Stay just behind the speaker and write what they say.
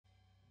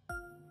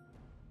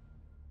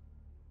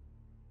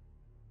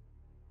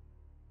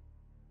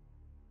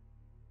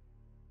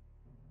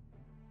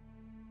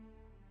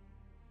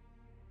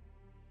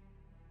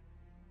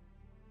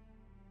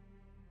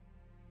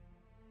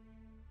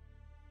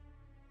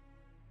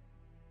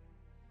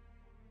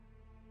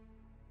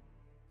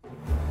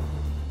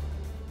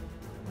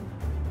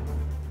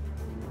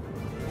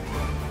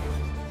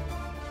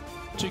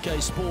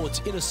2K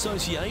Sports, in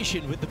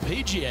association with the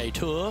PGA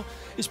Tour,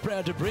 is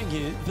proud to bring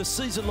you the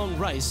season-long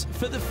race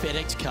for the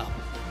FedEx Cup.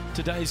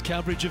 Today's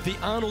coverage of the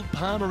Arnold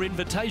Palmer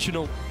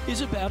Invitational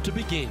is about to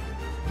begin.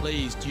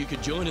 Pleased you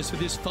could join us for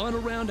this final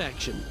round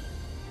action.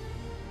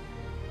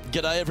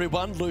 G'day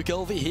everyone, Luke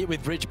Elvey here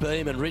with Rich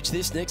Beam. And Rich,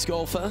 this next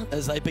golfer,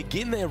 as they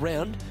begin their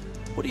round,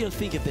 what do you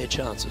think of their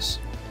chances?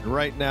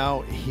 Right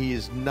now, he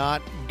has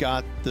not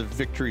got the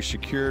victory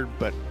secured,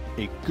 but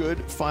a good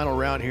final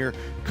round here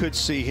could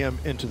see him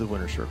into the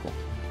winner's circle.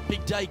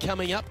 Big day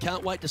coming up.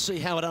 Can't wait to see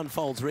how it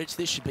unfolds, Rich.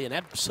 This should be an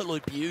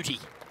absolute beauty.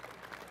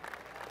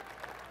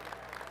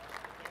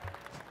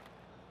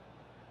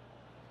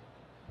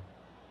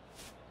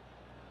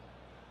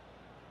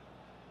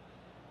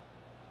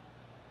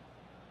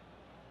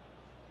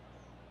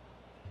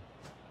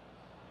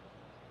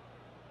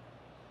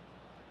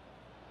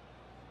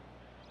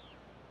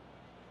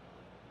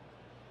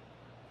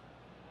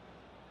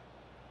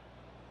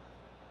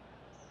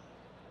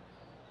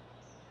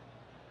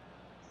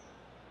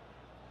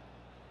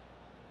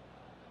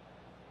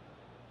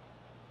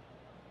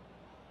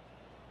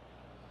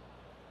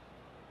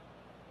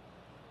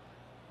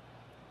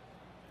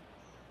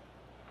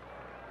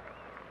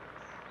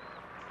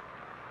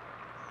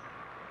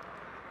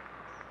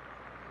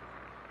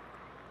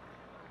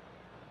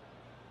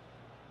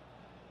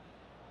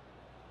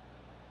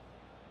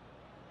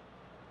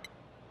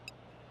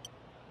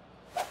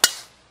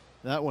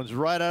 That one's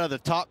right out of the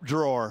top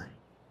drawer.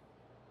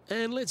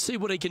 And let's see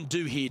what he can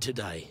do here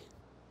today.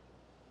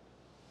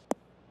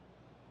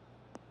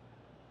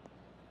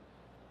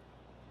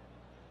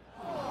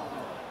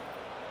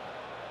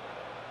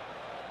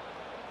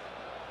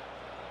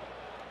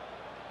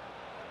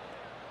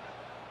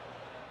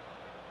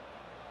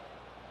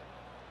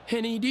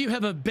 Henny, do you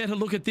have a better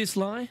look at this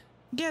lie?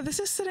 Yeah, this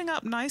is sitting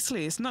up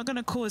nicely. It's not going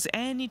to cause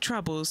any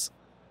troubles.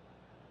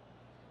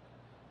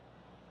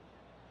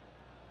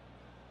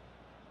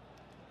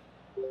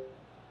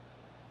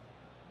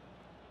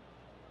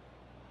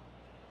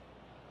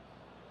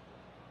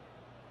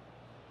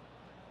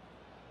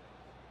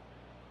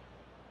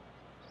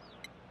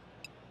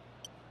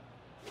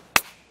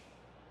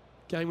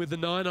 Going with the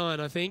 9-iron,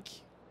 I think.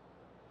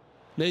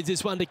 Needs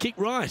this one to kick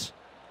right.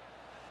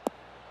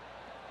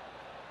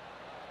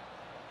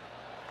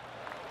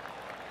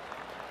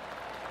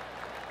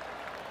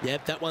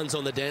 Yep, that one's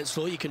on the dance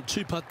floor. You can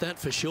two-putt that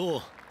for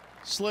sure.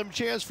 Slim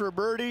chance for a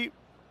birdie,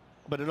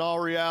 but in all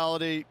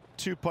reality,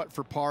 two-putt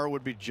for par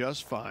would be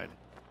just fine.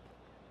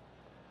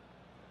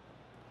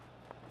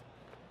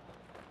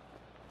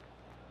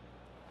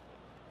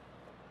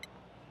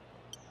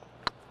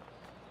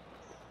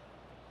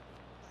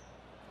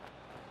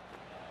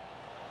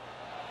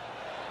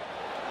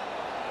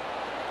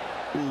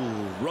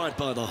 Ooh, right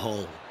by the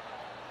hole.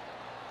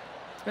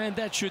 And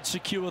that should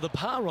secure the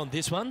par on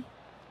this one.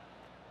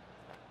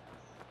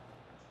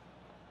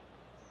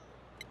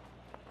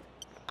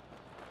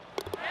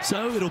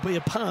 So it'll be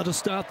a par to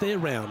start their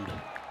round.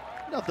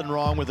 Nothing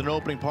wrong with an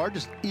opening par,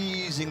 just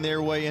easing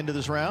their way into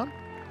this round.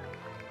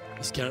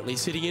 He's currently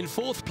sitting in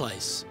 4th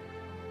place.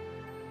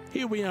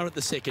 Here we are at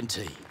the second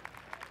tee.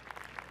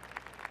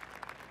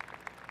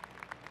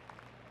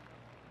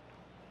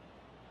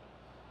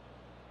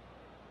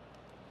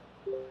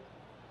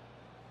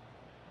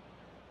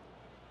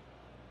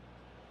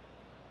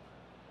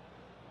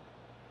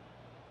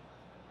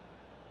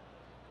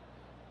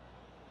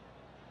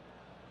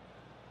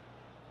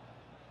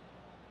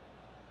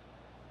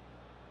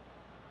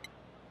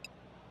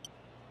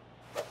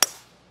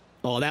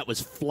 Oh, that was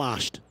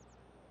flushed.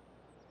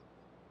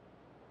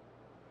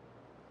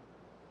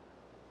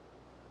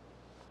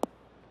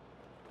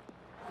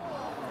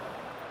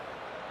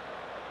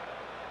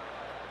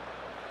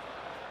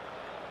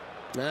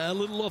 A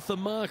little off the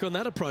mark on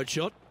that approach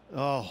shot.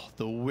 Oh,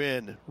 the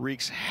wind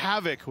wreaks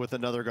havoc with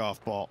another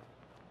golf ball.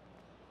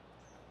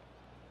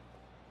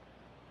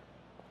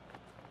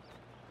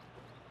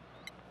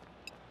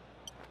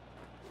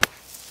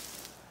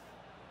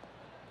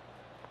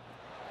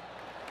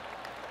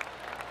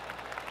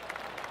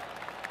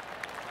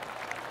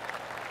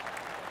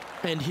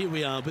 And here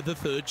we are with the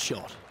 3rd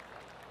shot.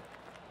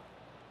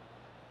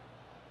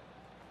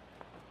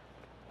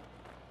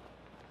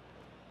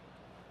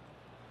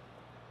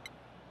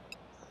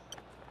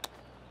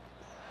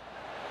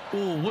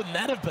 Oh, wouldn't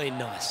that have been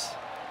nice?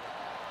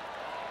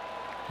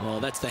 Oh,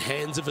 that's the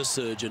hands of a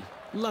surgeon.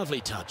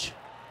 Lovely touch.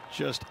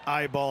 Just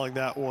eyeballing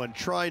that one,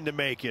 trying to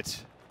make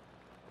it.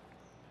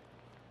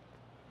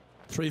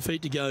 3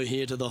 feet to go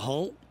here to the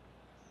hole.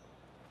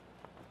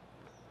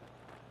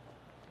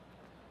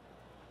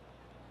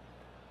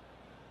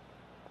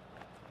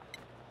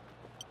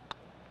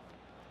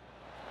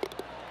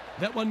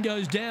 That one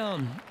goes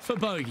down for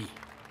bogey.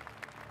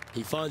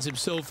 He finds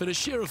himself in a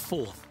share of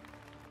 4th.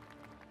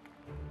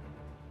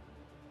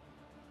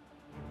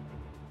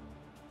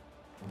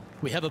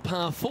 We have a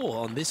par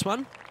 4 on this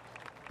one.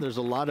 There's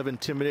a lot of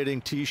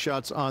intimidating tee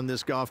shots on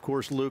this golf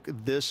course, Luke.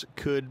 This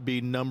could be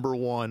number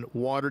one.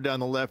 Water down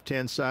the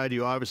left-hand side,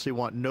 you obviously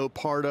want no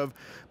part of,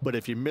 but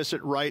if you miss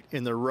it right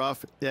in the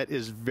rough, that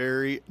is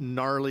very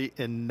gnarly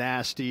and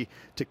nasty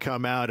to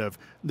come out of.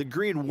 The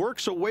green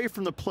works away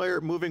from the player,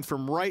 moving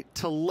from right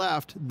to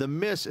left. The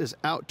miss is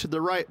out to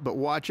the right, but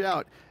watch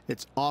out.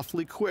 It's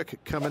awfully quick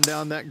coming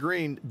down that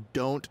green.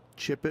 Don't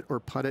chip it or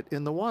putt it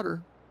in the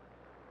water.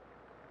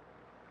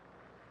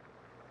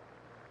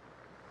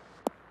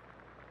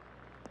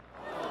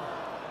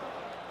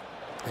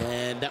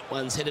 And that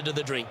one's headed to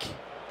the drink.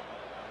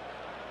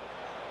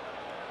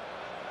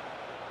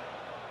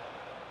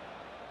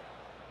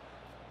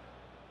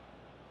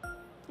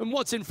 And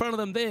what's in front of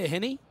them there,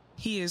 Henny?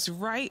 He is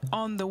right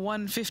on the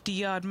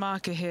 150-yard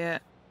marker here.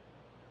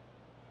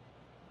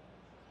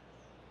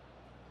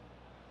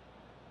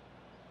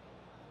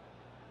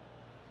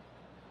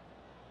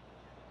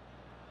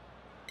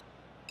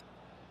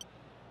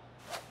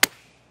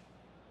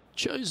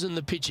 Chosen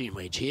the pitching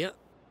wedge here.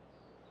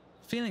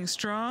 Feeling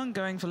strong,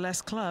 going for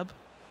less club.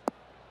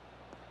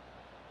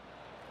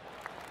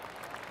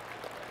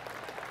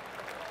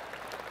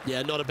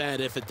 Yeah, not a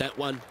bad effort, that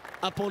one.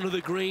 Up onto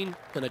the green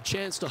and a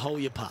chance to hole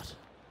your putt.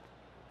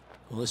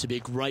 Well, this would be a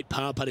great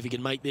par putt if you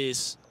can make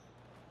this.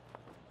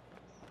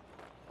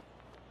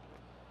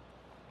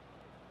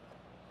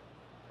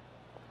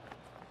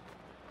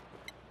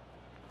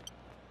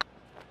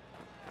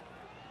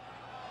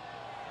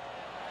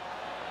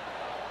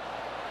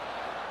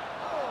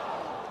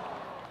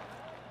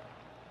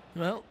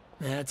 Well,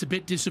 that's a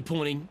bit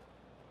disappointing.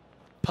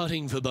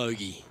 Putting for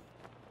bogey.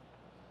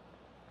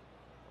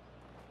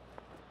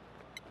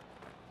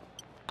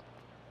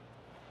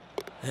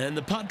 And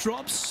the putt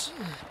drops,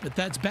 but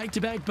that's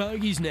back-to-back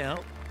bogeys now.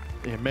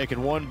 You're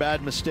making one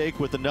bad mistake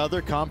with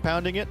another,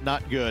 compounding it,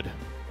 not good.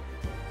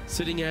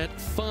 Sitting at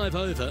 5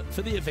 over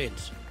for the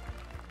event.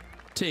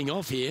 Teeing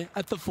off here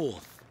at the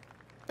 4th.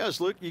 Yes,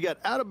 Luke, you got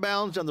out of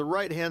bounds on the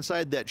right-hand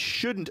side that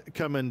shouldn't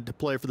come into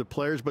play for the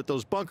players, but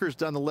those bunkers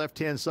down the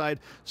left-hand side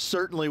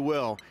certainly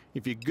will.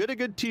 If you get a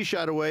good tee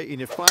shot away and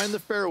you find the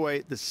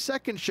fairway, the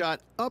second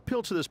shot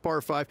uphill to this par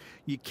 5,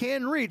 you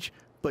can reach,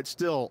 but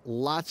still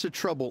lots of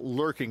trouble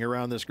lurking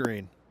around this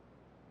green.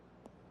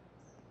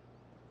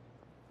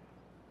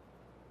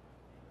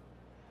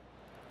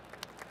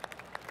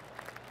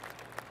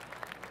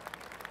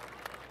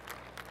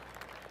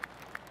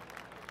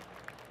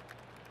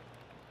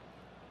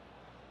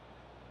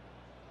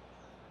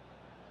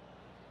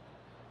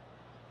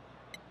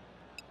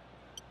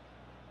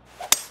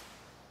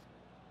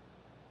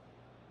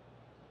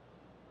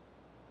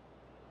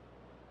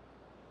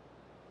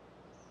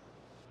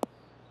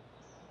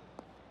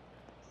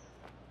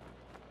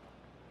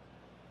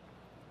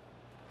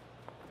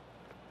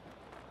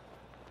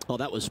 Oh,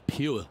 that was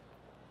pure.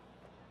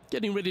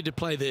 Getting ready to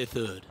play their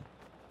third.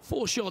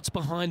 4 shots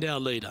behind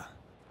our leader.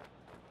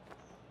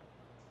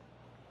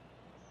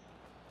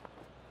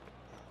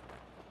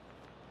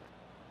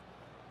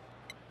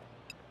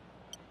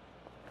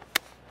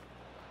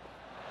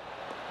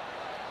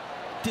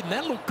 Didn't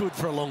that look good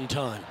for a long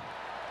time?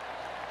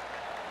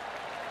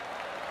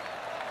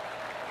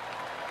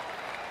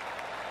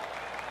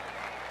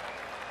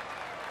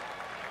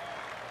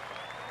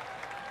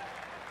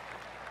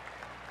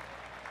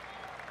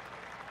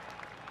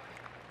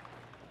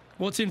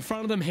 What's in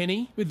front of them,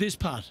 Henny, with this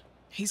putt?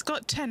 He's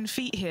got 10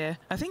 feet here.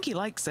 I think he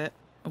likes it.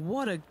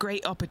 What a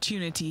great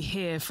opportunity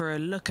here for a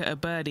look at a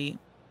birdie.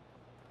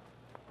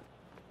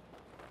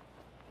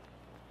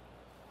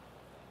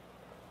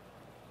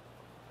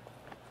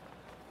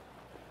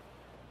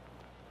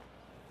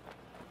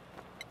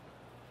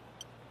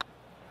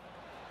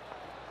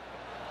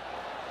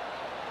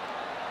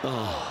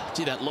 Oh,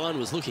 gee, that line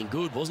was looking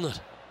good, wasn't it?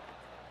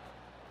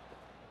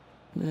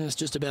 Yeah, it's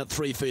just about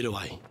 3 feet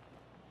away.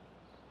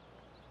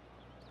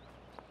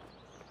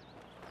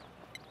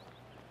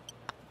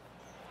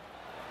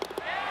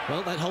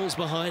 Well, that hole's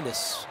behind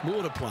us.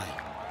 More to play.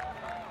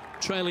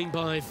 Trailing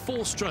by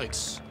 4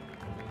 strokes.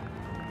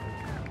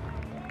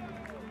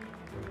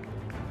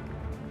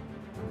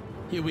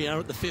 Here we are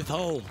at the 5th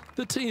hole.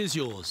 The tee is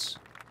yours.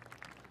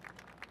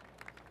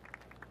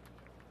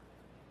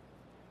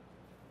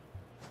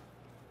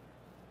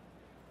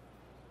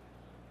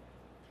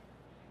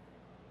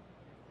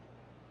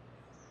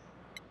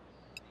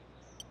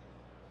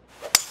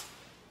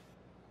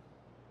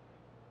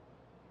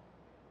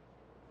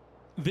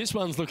 This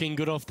one's looking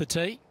good off the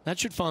tee. That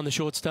should find the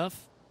short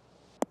stuff.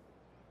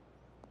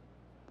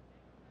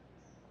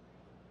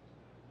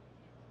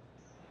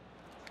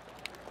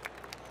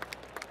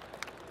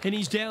 And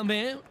he's down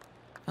there.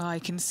 I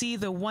can see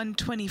the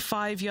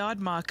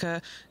 125-yard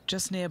marker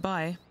just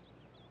nearby.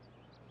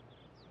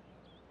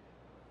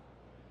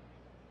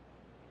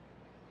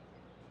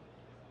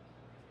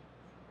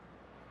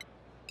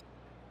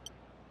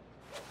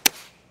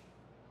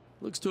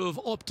 Looks to have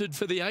opted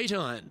for the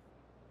 8-iron.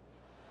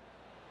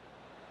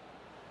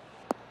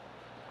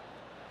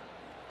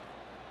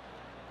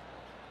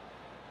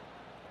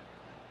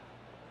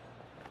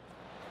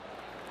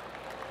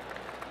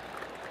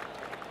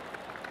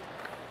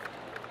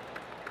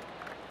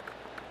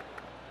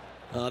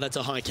 Oh, that's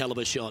a high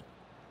caliber shot.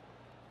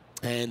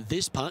 And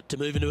this putt to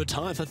move into a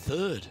tie for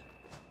third.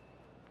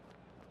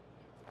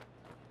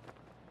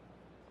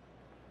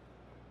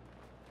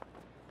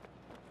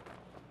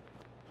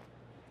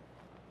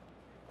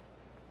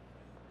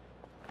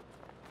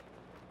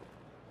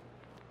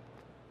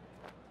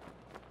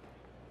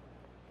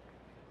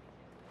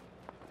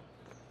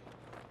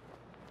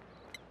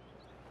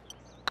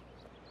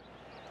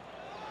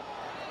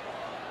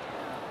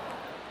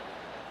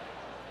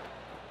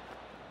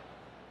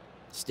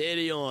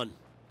 Steady on.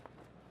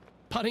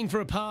 Putting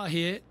for a par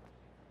here.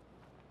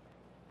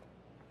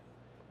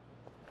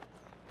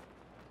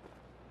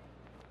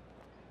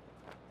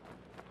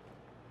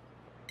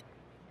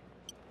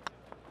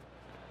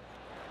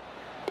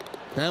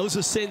 That was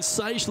a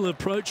sensational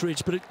approach,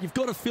 Rich, but you've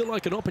got to feel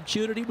like an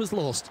opportunity was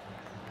lost.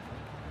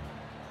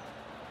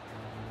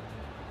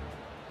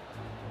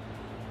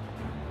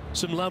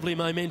 Some lovely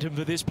momentum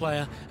for this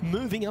player,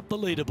 moving up the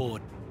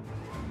leaderboard.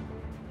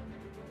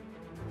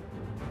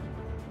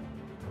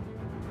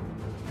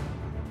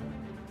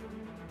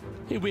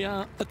 Here we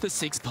are at the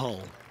 6th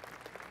hole.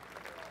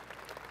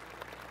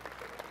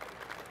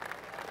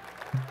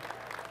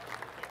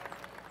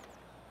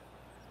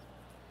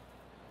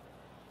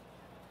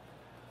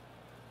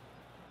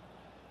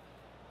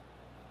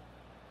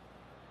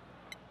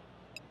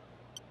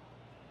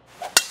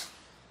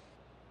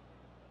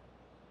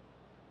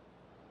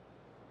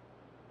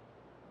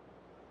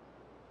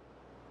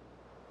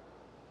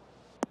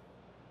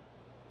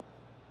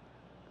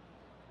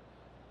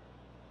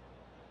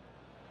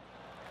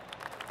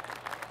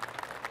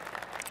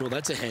 Well,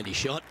 that's a handy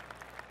shot.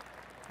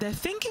 They're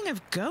thinking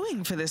of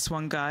going for this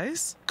one,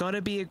 guys.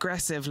 Gotta be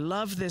aggressive.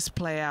 Love this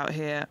play out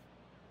here.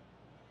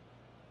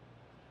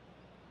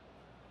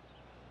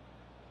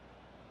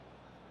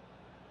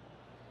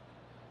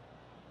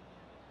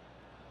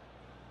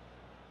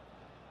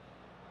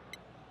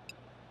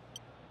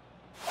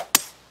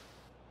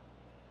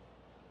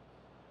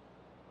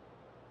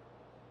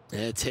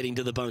 It's heading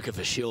to the bunker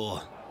for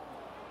sure.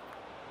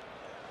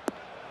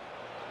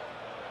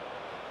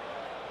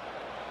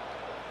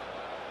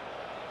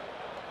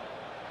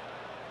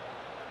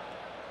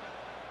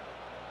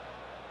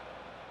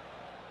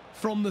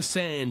 From the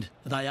sand,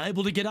 are they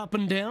able to get up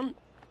and down?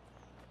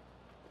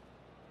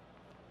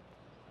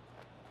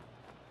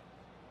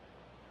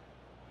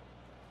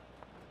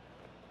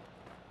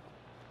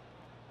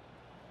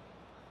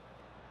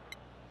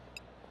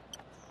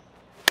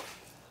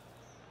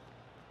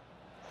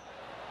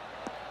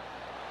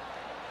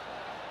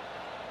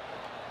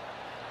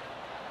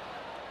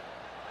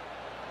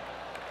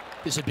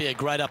 This would be a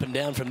great up and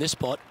down from this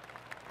spot.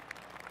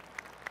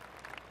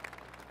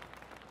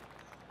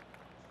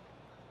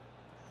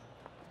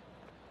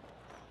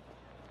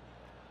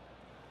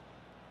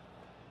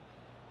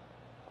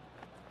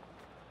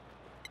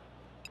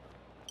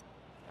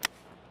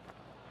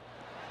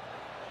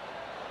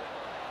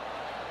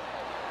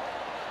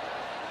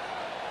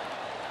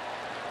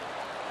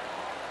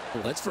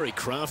 Well, that's very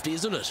crafty,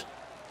 isn't it?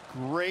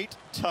 Great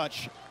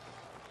touch.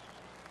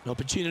 An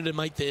opportunity to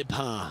make their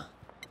par.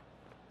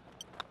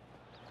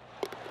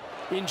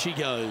 In she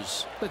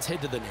goes. Let's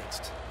head to the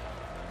next.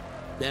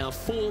 Now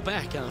 4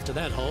 back after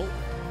that hole.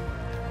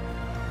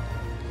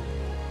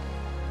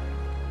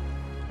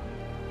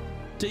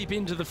 Deep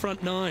into the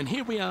front 9.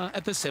 Here we are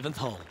at the 7th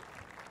hole.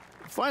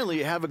 Finally,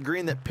 you have a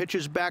green that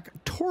pitches back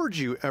towards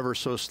you ever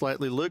so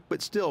slightly, Luke,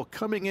 but still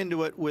coming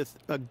into it with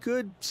a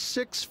good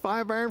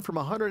 6-5 iron from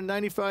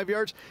 195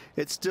 yards.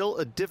 It's still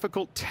a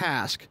difficult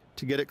task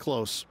to get it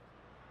close.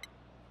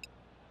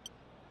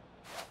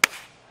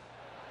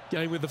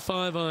 Going with the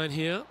 5 iron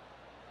here.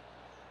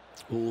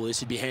 Oh,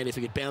 this would be handy if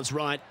it could bounce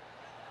right.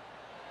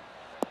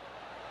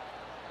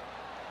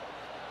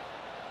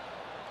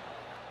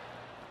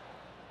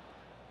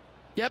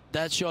 Yep,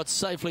 that shot's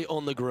safely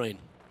on the green.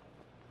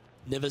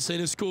 Never seen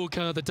a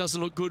scorecard that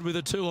doesn't look good with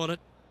a 2 on it.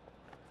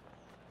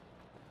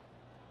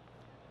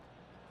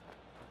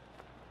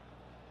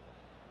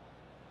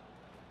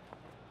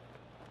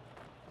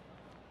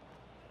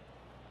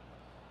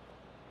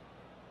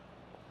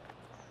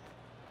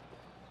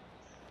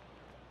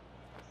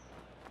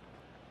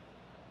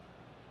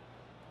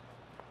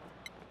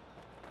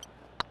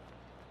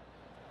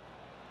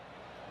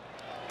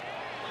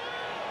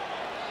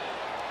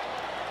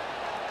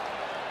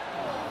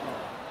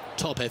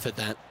 Top effort,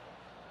 that.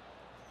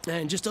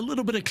 And just a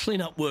little bit of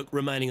clean-up work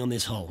remaining on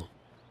this hole.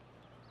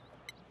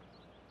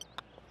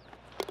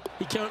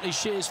 He currently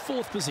shares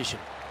 4th position.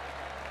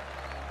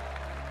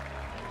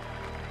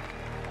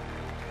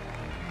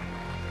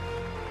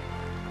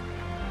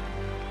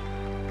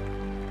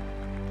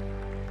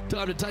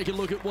 Time to take a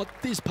look at what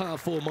this par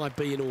 4 might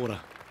be in order.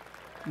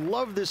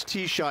 Love this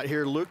tee shot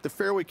here, Luke. The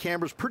fairway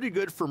camber's pretty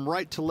good from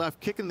right to left,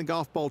 kicking the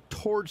golf ball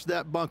towards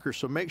that bunker.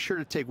 So make sure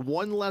to take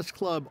one less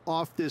club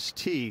off this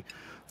tee.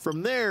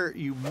 From there,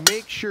 you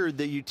make sure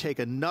that you take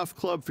enough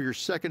club for your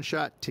second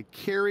shot to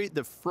carry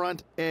the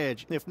front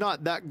edge. If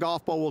not, that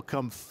golf ball will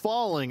come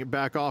falling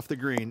back off the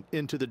green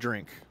into the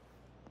drink.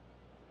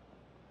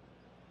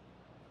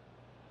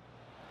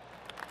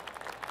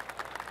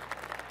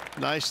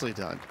 Nicely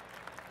done.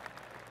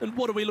 And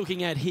what are we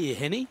looking at here,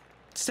 Henny?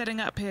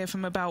 Setting up here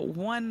from about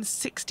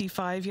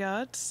 165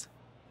 yards.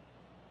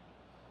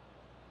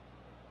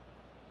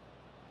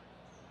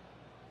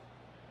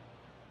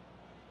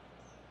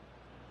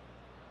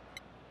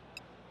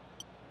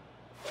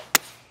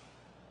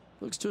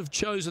 Looks to have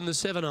chosen the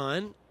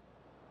 7-iron.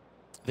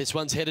 This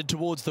one's headed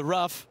towards the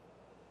rough.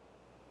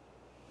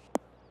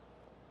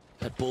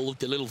 That ball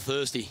looked a little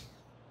thirsty.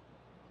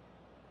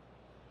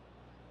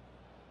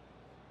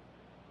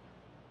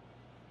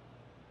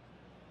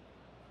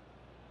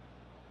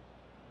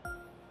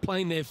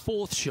 Playing their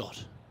 4th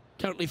shot.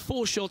 Currently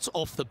 4 shots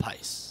off the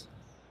pace.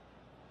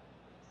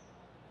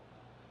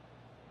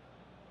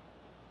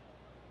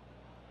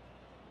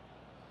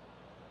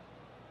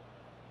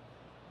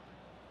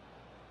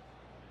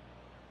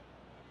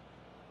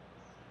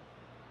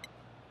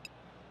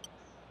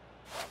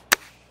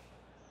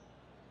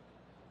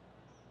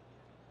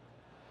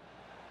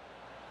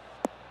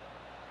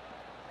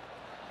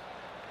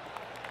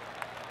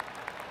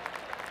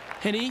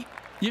 Henny,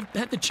 you've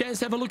had the chance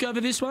to have a look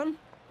over this one?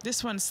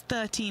 This one's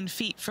 13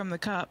 feet from the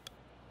cup.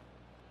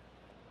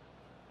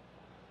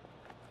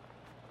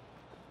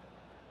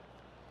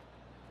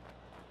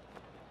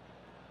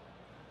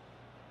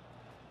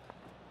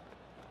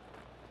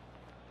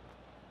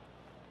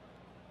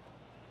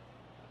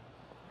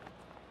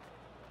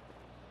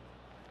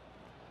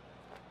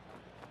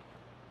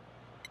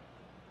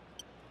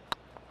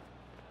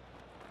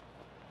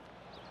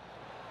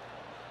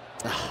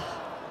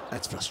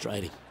 That's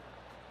frustrating.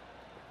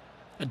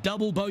 A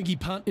double bogey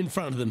putt in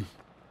front of them.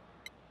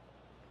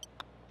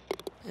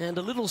 And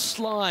a little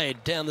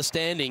slide down the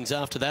standings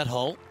after that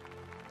hole.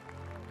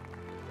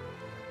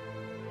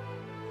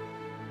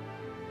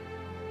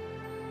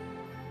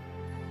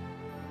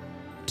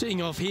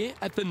 Teeing off here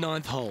at the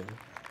 9th hole.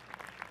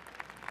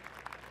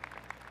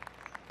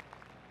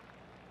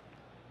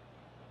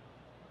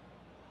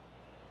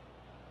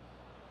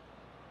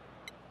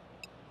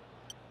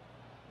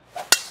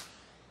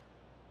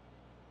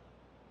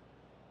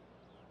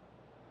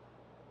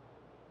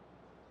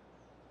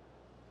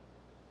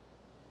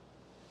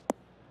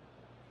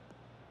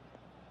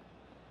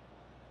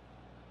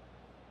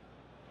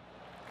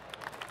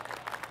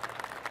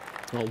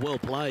 Oh, well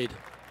played.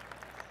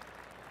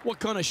 What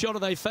kind of shot are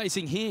they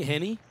facing here,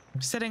 Henny?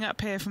 Setting up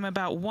here from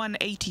about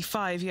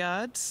 185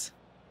 yards.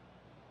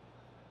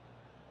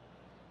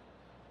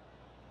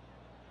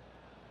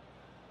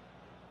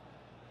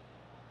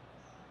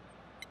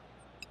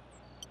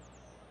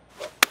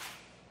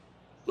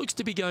 Looks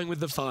to be going with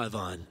the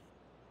 5-iron.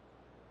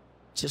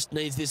 Just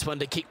needs this one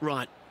to kick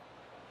right.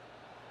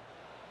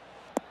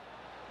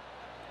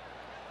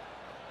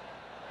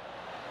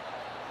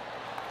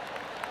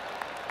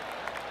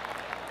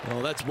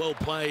 Oh, that's well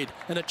played,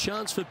 and a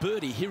chance for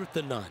birdie here at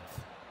the 9th.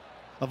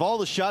 Of all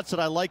the shots that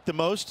I like the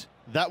most,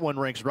 that one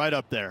ranks right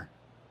up there.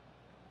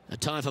 A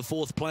tie for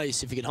 4th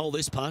place if you can hold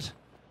this putt.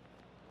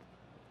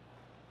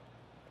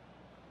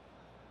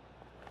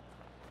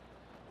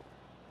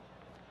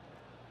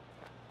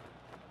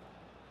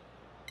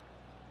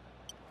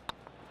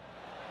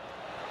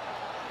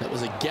 That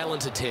was a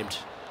gallant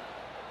attempt.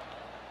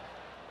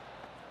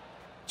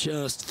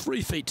 Just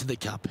 3 feet to the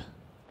cup.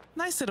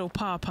 Nice little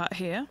par putt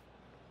here.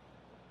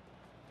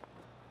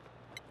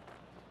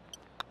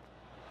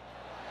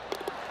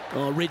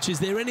 Oh, Rich, is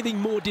there anything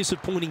more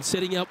disappointing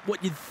setting up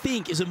what you'd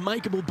think is a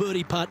makeable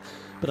birdie putt,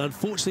 but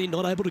unfortunately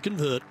not able to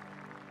convert?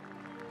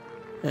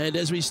 And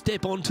as we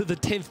step on to the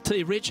 10th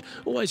tee, Rich,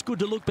 always good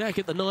to look back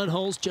at the 9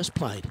 holes just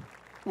played.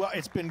 Well,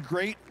 it's been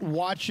great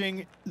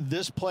watching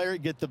this player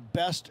get the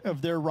best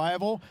of their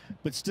rival,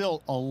 but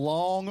still a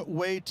long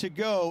way to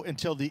go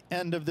until the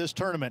end of this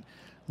tournament.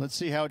 Let's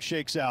see how it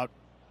shakes out.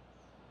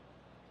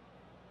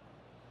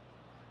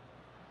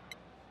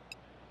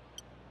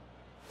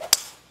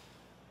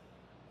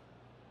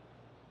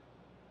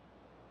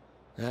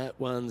 That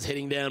one's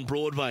heading down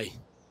Broadway.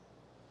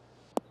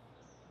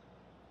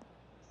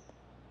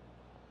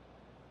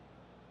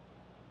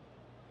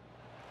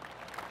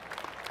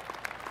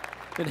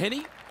 And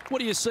Henny,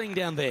 what are you seeing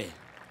down there?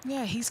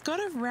 Yeah, he's got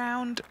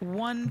around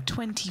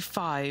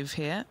 125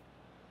 here.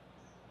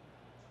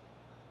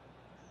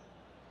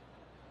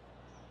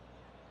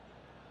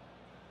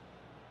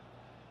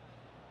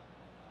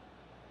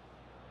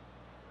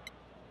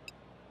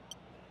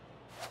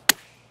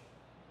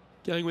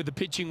 Going with the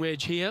pitching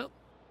wedge here.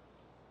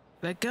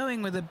 They're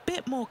going with a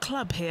bit more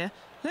club here.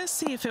 Let's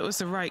see if it was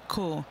the right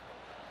call.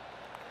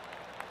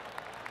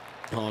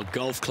 Oh,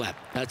 golf clap.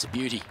 That's a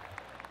beauty.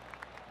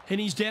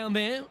 Henny's down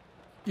there.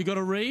 You got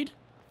a read?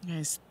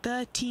 He's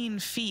 13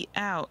 feet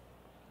out.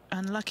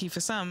 Unlucky for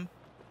some.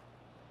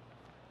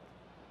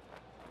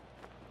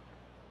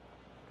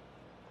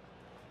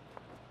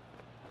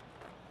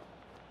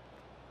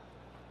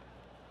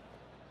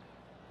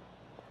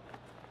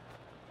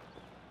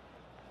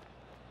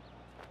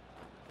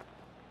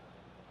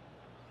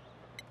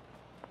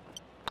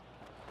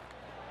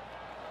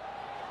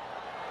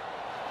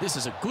 This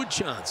is a good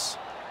chance.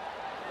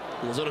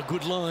 Was on a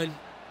good line.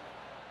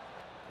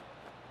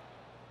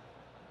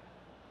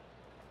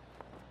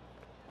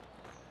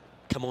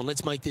 Come on,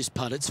 let's make this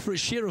putt. It's for a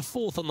share of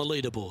 4th on the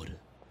leaderboard.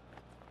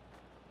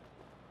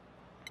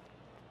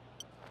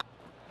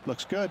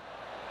 Looks good.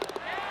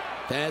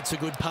 That's a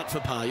good putt for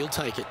par. You'll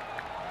take it.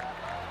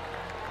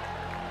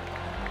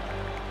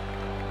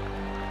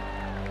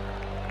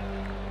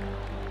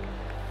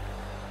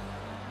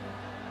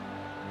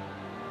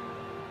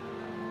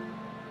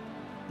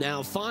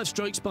 Now 5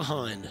 strokes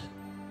behind.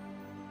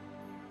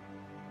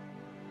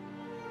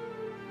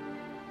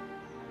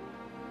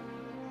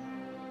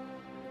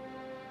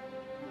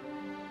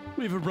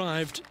 We've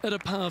arrived at a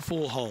par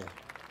 4 hole.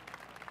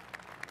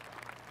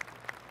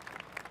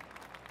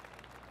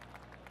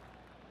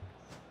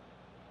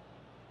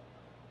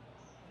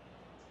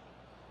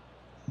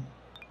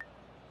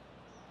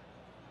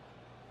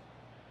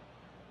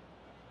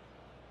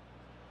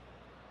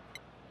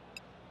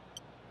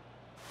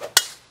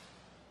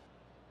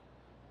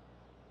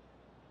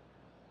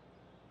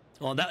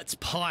 Oh, that's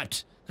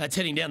piped. That's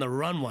heading down the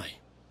runway.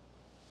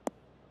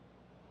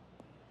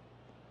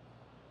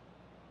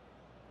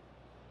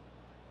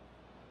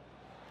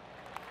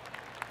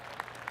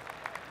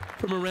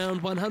 From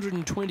around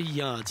 120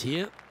 yards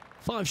here,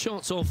 5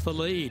 shots off the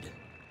lead.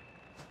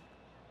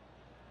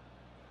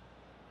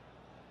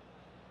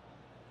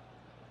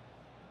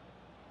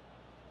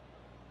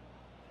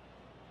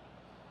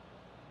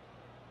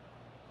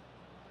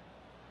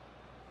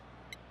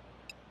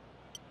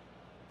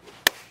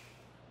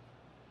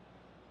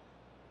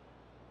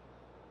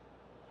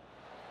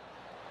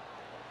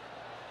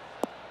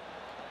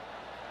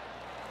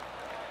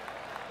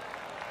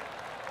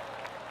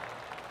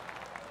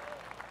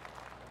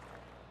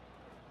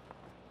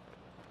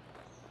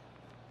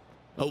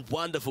 A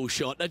wonderful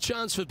shot. A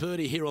chance for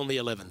birdie here on the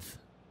 11th.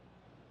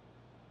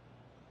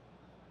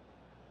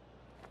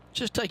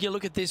 Just taking a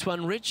look at this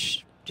one,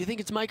 Rich. Do you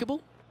think it's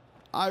makeable?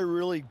 I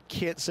really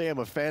can't say I'm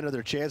a fan of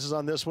their chances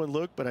on this one,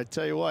 Luke, but I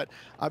tell you what,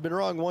 I've been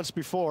wrong once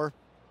before.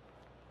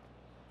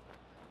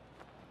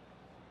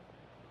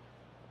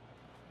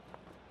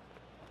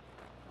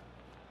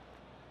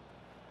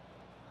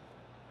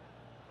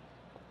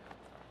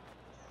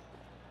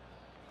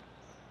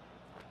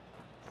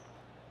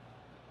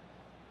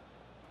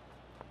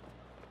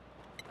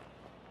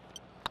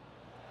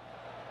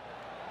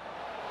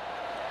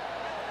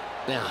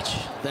 Ouch,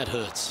 that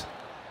hurts.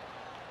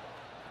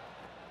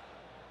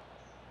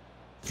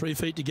 3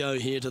 feet to go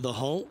here to the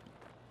hole.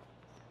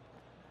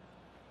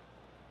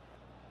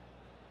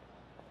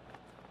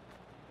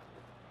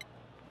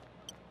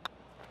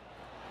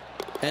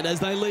 And as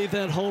they leave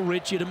that hole,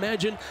 Rich, you'd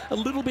imagine a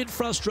little bit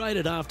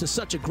frustrated after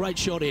such a great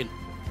shot in.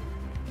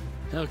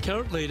 Our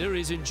current leader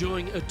is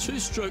enjoying a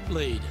 2-stroke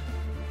lead.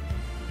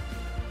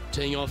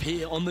 Teeing off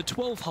here on the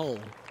 12th hole.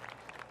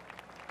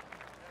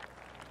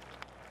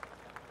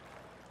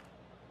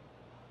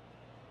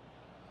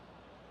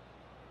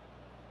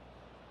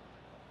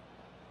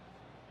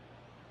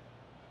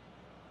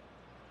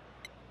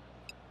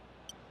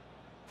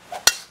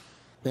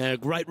 Now,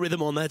 great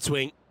rhythm on that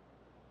swing.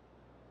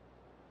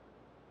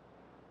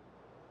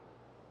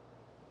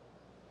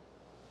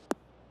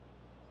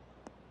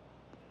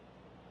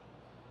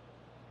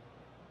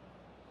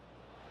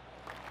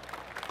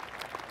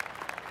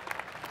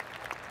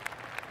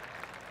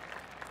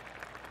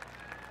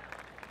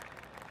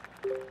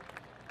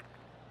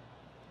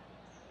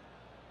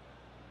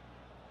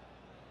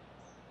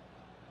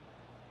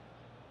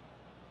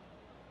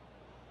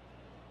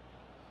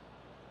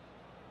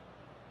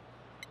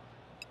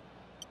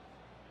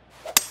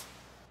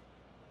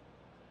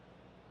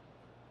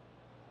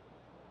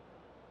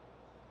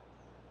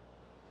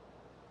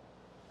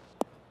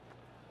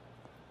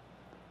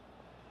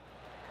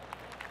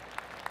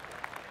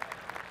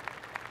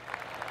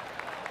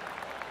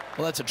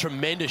 Well, that's a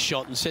tremendous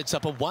shot and sets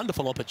up a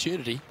wonderful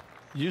opportunity.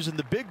 Using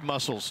the big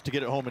muscles to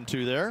get it home in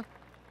 2 there.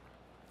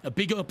 A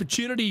big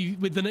opportunity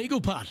with an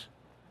eagle putt.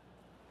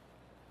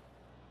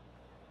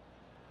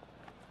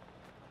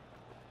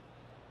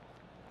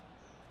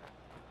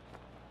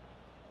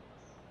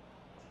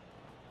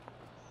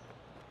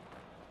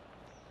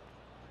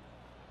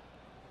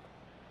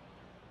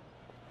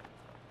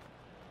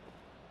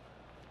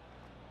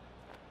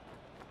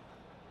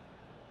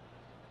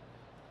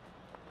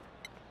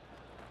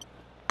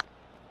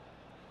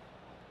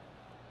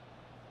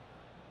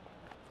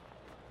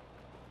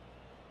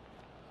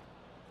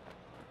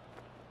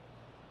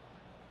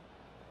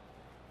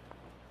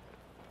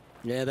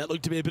 Yeah, that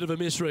looked to be a bit of a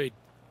misread.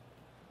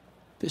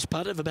 This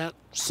putt of about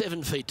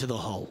 7 feet to the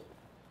hole.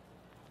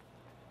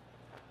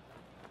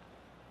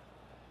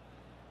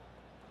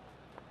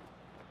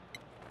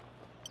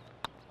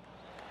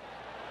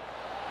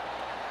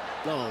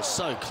 Oh,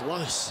 so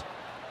close.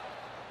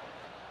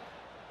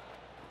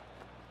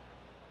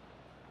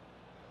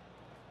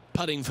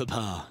 Putting for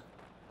par.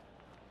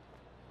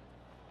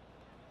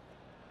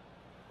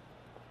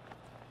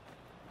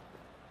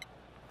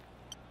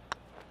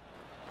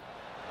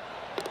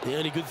 The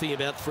only good thing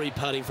about 3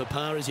 putting for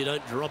par is you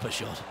don't drop a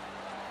shot.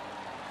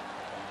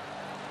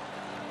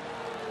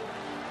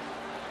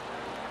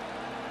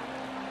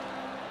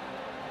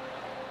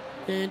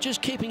 And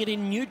just keeping it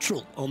in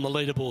neutral on the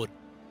leaderboard.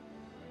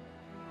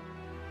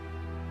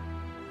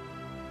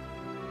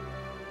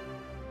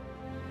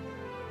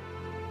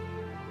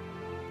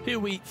 Here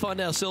we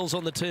find ourselves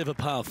on the tee of a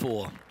par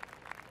 4.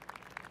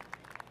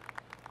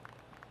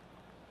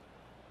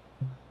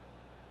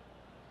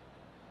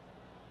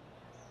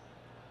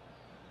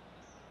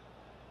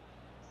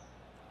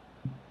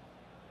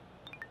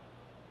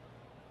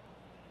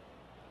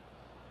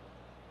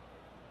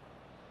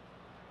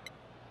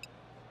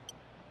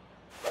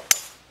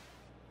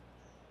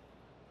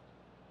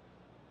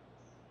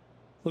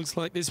 Looks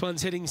like this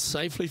one's heading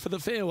safely for the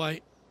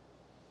fairway.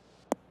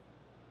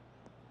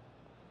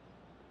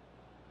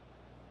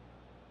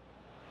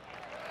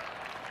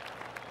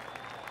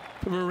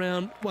 From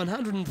around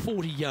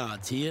 140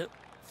 yards here,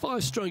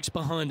 5 strokes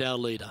behind our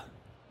leader.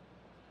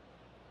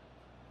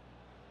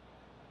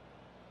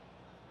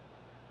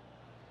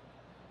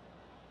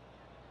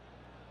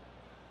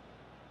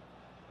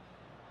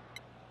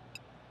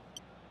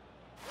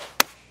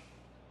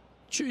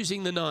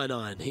 Choosing the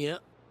 9-iron here.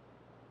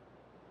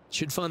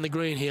 Should find the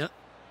green here.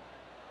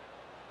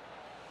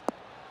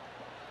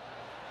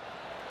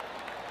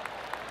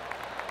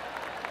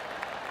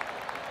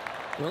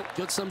 Well,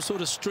 got some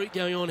sort of streak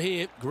going on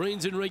here.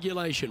 Greens in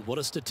regulation. What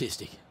a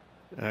statistic.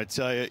 I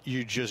tell you,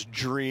 you just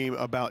dream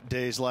about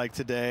days like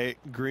today.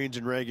 Greens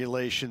in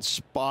regulation,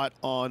 spot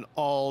on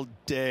all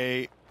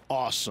day.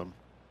 Awesome.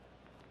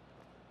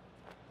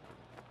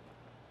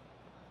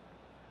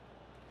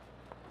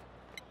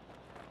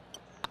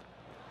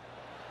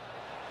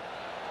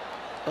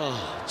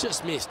 Oh,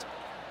 just missed.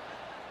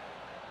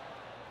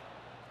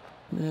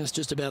 That's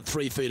just about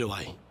 3 feet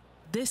away.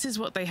 This is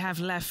what they have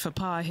left for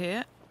par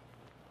here.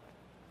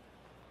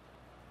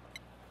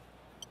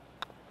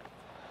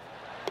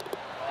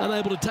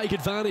 Unable to take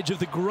advantage of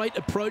the great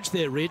approach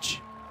there,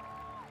 Rich.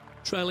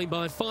 Trailing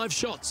by 5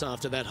 shots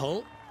after that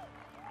hole.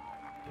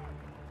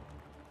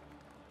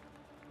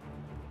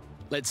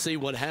 Let's see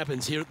what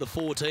happens here at the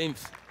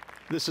 14th.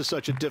 This is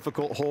such a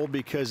difficult hole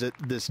because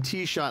this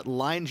tee shot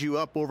lines you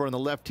up over on the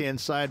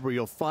left-hand side where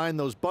you'll find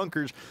those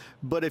bunkers.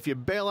 But if you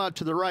bail out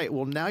to the right,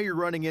 well, now you're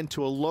running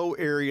into a low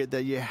area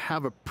that you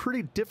have a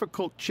pretty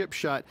difficult chip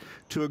shot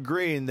to a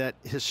green that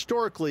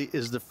historically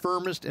is the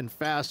firmest and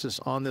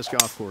fastest on this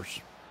golf course.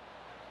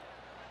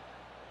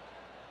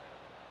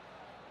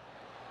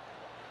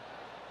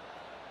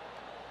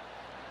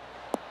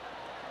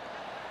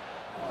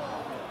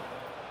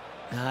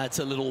 It's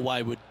a little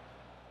wayward.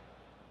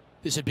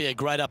 This would be a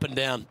great up and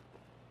down.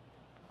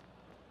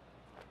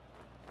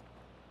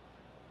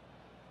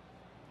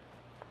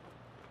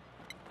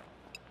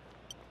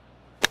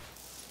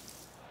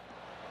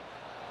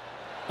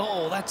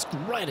 Oh, that's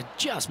great. It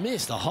just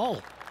missed the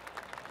hole.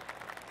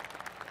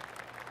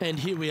 And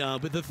here we are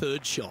with the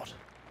 3rd shot.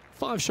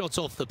 5 shots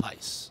off the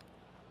pace.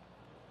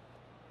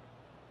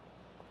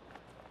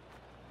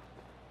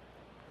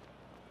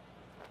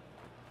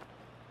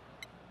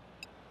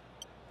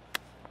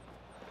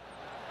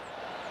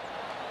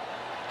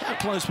 How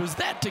close was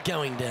that to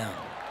going down?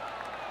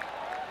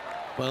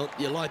 Well,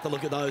 you like the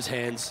look of those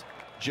hands.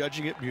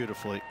 Judging it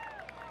beautifully.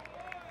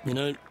 You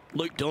know,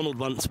 Luke Donald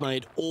once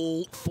made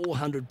all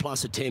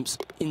 400-plus attempts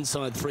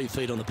inside 3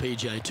 feet on the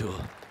PGA Tour.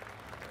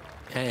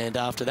 And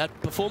after that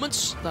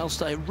performance, they'll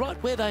stay right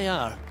where they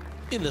are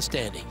in the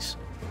standings.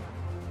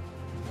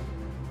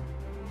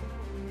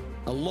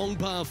 A long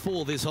par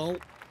 4 this hole.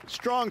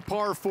 Strong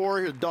par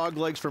 4, dog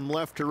legs from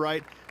left to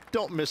right.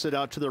 Don't miss it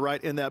out to the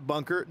right in that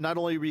bunker. Not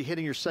only are you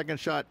hitting your 2nd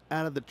shot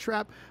out of the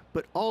trap,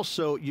 but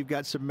also you've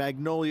got some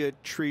magnolia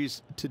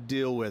trees to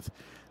deal with.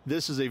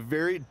 This is a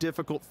very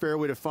difficult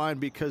fairway to find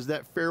because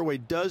that fairway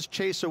does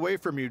chase away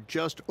from you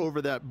just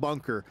over that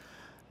bunker.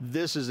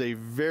 This is a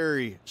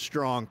very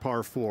strong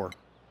par 4.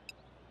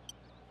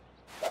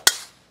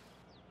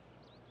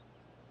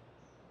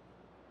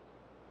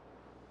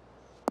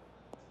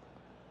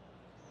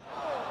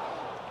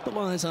 The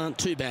lies aren't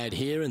too bad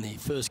here in the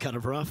first cut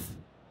of rough.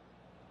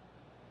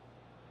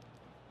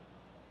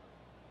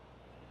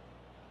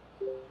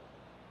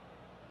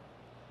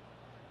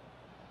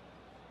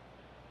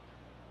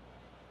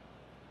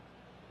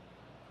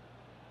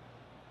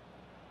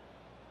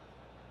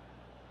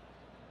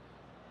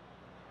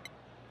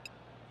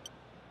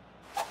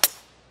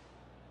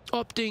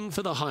 Opting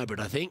for the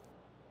hybrid, I think.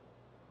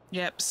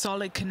 Yep,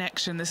 solid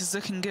connection. This is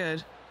looking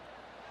good.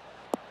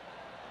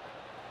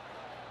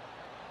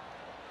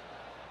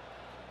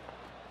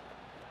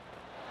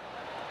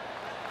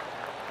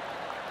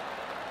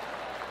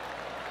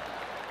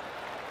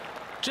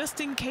 Just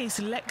in case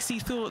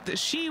Lexi thought that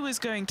she was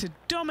going to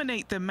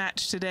dominate the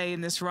match today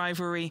in this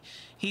rivalry,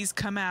 he's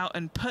come out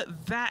and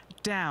put that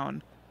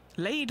down,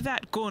 laid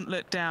that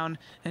gauntlet down,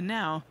 and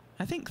now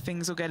I think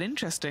things will get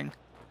interesting.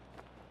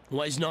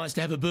 Always nice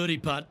to have a birdie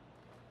putt.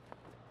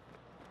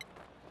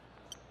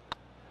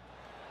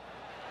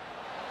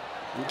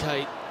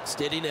 Okay,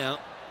 steady now.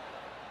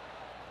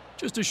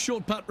 Just a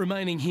short putt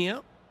remaining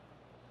here.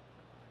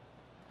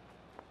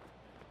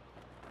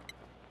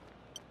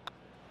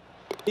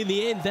 In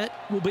the end, that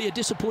will be a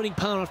disappointing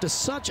par after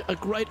such a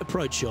great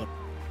approach shot.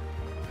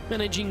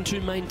 managing to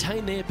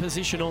maintain their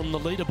position on the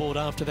leaderboard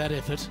after that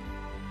effort.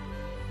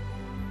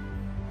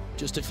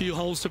 Just a few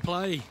holes to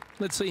play.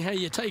 Let's see how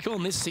you take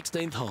on this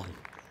 16th hole.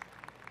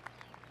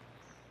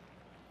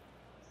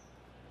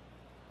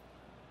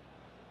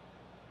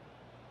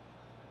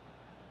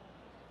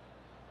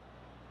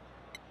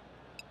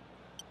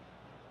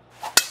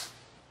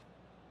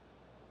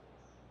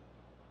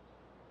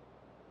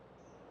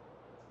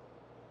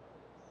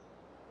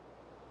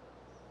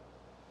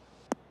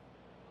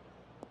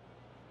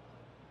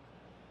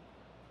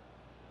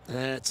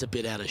 That's a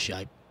bit out of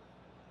shape.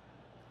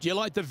 Do you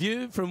like the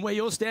view from where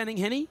you're standing,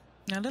 Henny?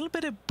 A little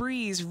bit of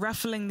breeze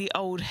ruffling the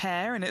old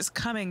hair, and it's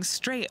coming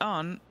straight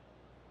on.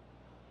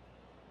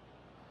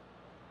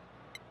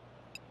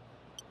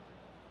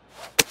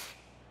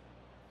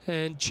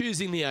 And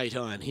choosing the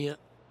 8-iron here.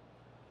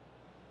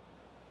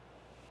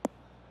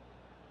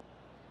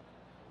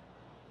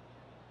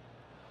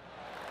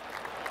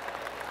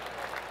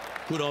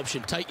 Good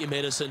option. Take your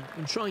medicine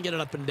and try and get it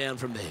up and down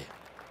from there.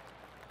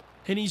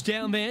 Henny's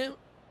down there.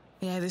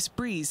 Yeah, this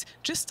breeze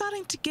just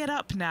starting to get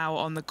up now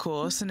on the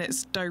course, and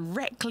it's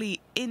directly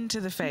into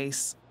the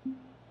face.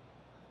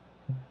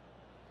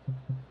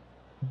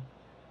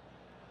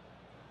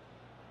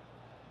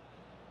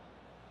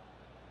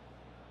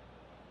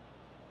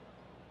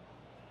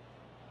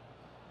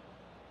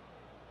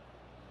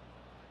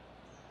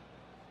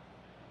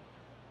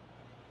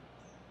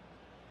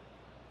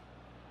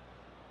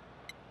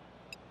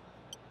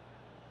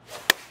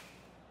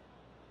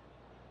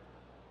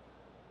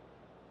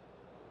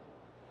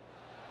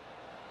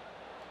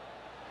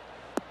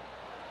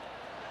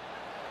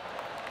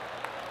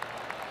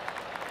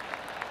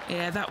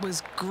 Yeah, that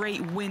was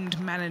great wind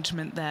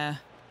management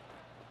there.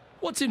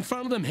 What's in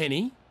front of them,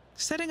 Henny?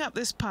 Setting up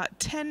this putt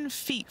 10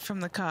 feet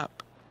from the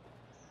cup.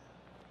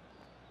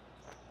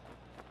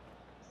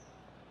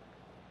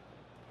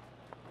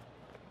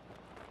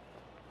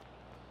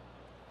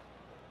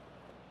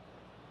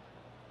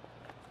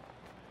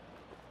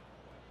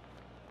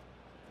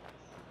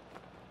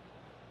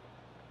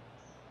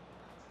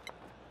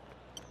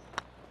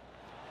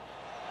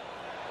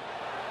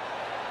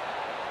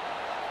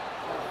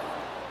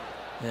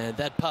 And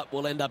that putt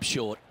will end up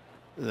short.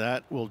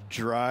 That will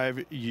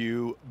drive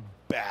you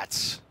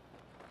bats.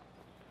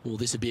 Well,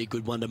 this would be a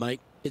good one to make.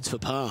 It's for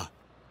par.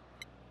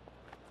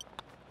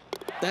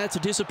 That's a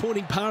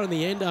disappointing par in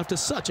the end after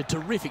such a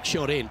terrific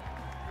shot in.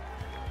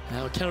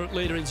 Our current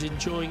leader is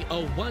enjoying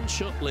a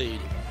one-shot lead.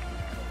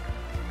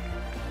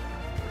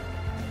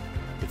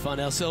 We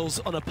find ourselves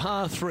on a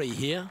par 3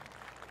 here.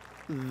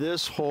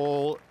 This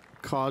hole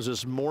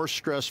causes more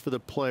stress for the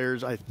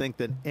players, I think,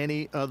 than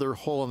any other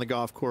hole on the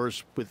golf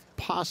course, with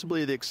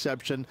possibly the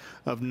exception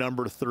of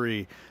number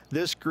 3.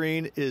 This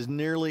green is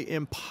nearly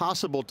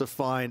impossible to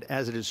find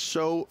as it is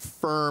so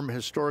firm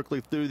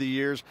historically through the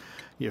years.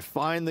 You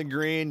find the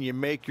green, you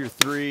make your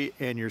 3,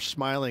 and you're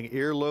smiling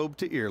earlobe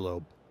to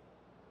earlobe.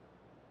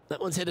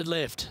 That one's headed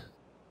left.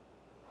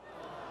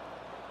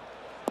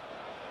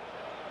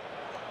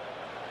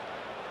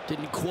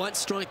 Didn't quite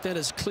strike that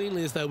as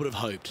cleanly as they would have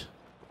hoped.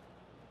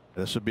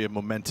 This would be a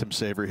momentum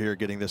saver here,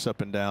 getting this up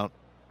and down.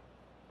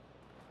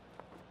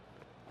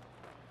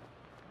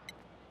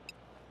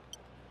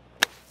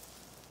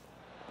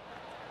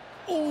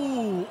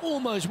 Oh,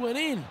 almost went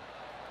in.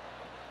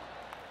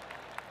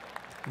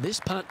 This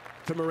putt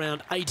from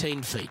around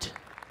 18 feet.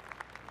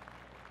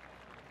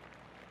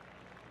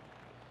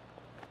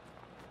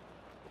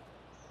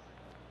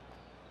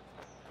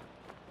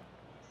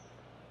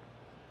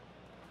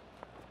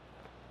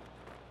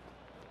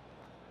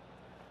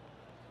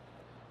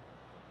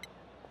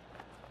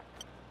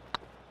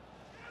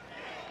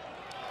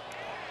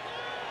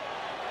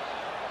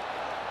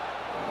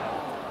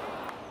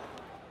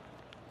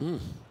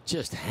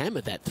 Just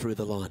hammered that through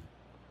the line.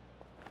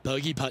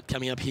 Bogey putt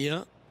coming up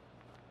here.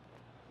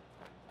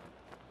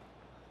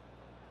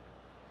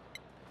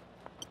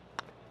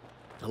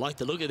 I like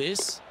the look of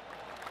this.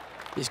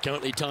 He's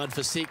currently tied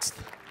for 6th.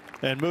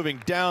 And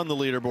moving down the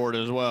leaderboard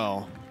as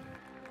well.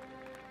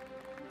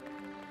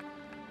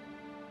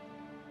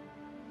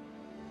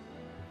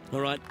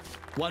 All right,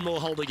 one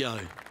more hole to go.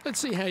 Let's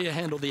see how you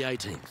handle the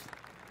 18th.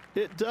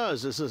 It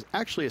does. This is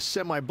actually a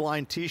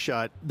semi-blind tee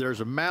shot.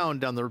 There's a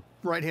mound down the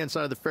right-hand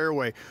side of the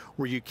fairway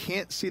where you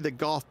can't see the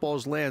golf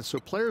balls land, so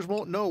players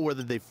won't know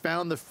whether they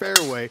found the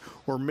fairway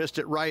or missed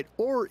it right,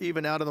 or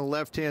even out on the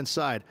left-hand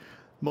side.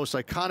 Most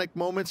iconic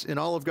moments in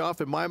all of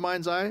golf, in my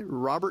mind's eye,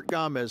 Robert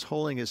Gomez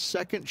holding his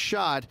second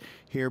shot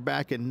here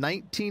back in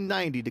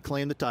 1990 to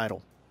claim the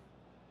title.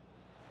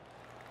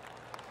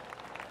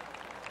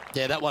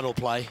 Yeah, that one will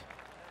play.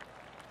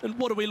 And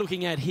what are we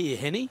looking at here,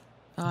 Henny?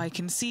 I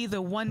can see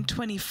the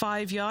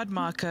 125-yard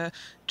marker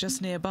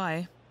just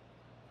nearby.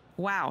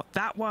 Wow,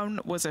 that one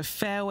was a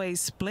fairway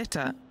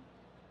splitter.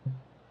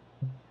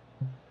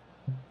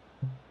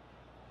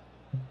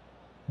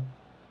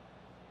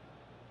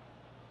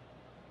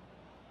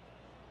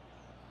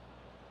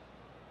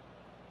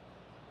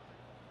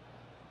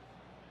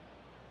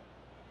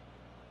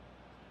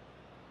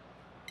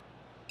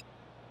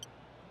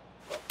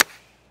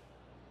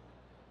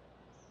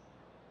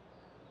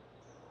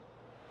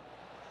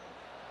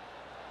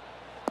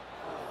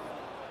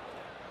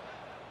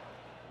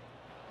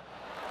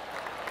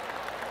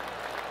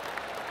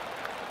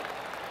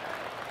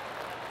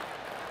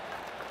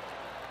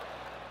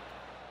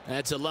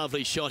 That's a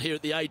lovely shot here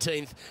at the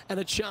 18th and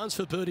a chance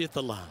for birdie at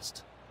the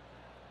last.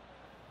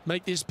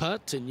 Make this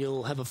putt and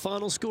you'll have a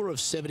final score of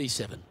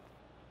 77.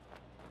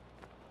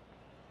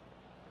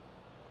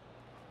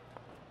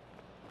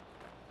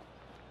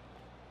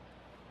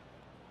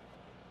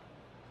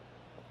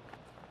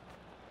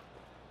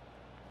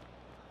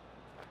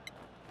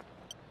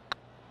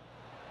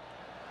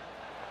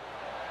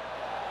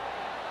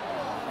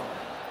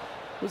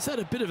 Was that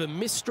a bit of a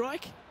miss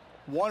strike?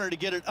 Wanted to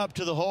get it up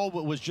to the hole,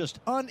 but was just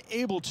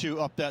unable to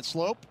up that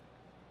slope.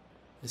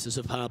 This is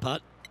a par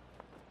putt.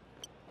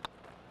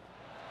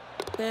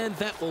 And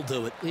that will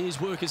do it. His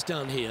work is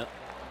done here.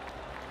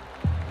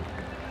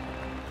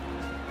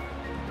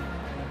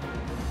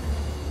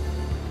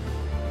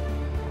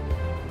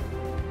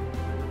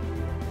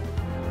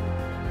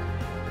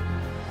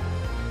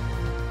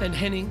 And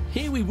Henning,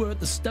 here we were at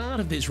the start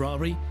of this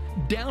rivalry,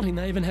 doubting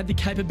they even had the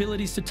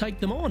capabilities to take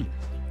them on,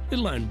 let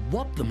alone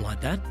whop them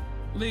like that.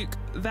 Luke,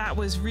 that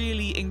was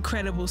really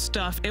incredible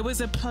stuff. It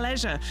was a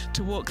pleasure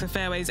to walk the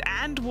fairways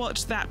and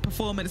watch that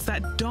performance,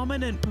 that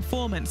dominant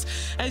performance.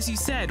 As you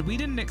said, we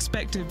didn't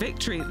expect a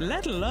victory,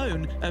 let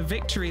alone a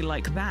victory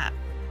like that.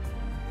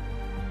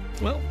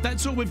 Well,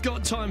 that's all we've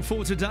got time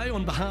for today.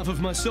 On behalf of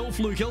myself,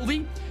 Luke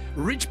Elvey,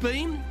 Rich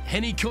Beam,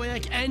 Henny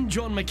Koyak and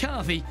John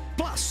McCarthy,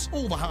 plus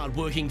all the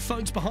hard-working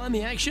folks behind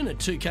the action at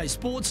 2K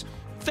Sports,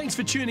 thanks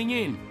for tuning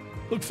in.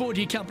 Look forward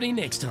to your company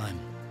next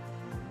time.